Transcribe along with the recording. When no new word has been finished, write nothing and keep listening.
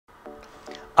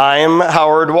I'm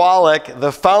Howard Wallach,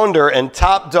 the founder and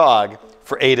top dog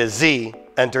for A to Z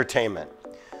Entertainment.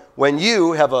 When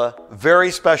you have a very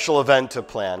special event to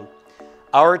plan,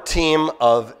 our team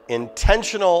of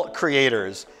intentional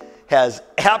creators has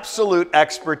absolute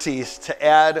expertise to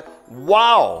add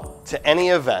wow to any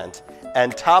event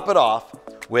and top it off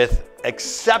with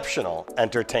exceptional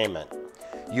entertainment.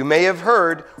 You may have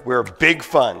heard we're big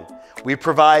fun. We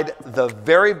provide the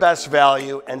very best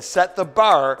value and set the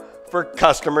bar for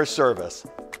customer service.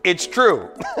 It's true.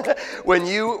 When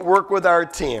you work with our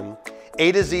team,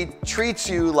 A to Z treats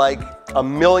you like $1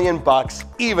 million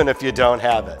even if you don't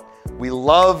have it. We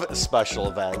love special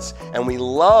events and we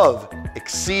love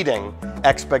exceeding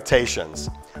expectations.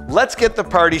 Let's get the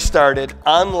party started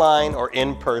online or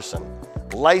in person.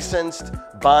 Licensed,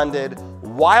 bonded,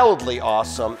 wildly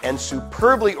awesome, and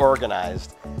superbly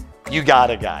organized. You got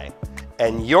a guy.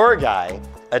 And your guy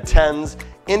attends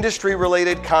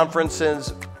industry-related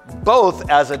conferences both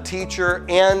as a teacher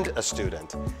and a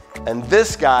student. And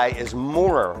this guy is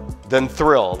more than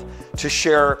thrilled to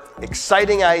share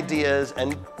exciting ideas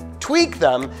and tweak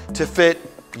them to fit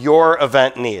your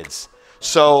event needs.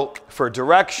 So for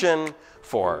direction,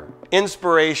 for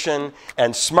inspiration,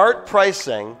 and smart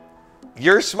pricing,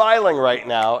 you're smiling right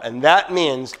now, and that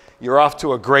means you're off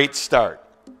to a great start.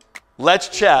 Let's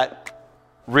chat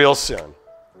real soon.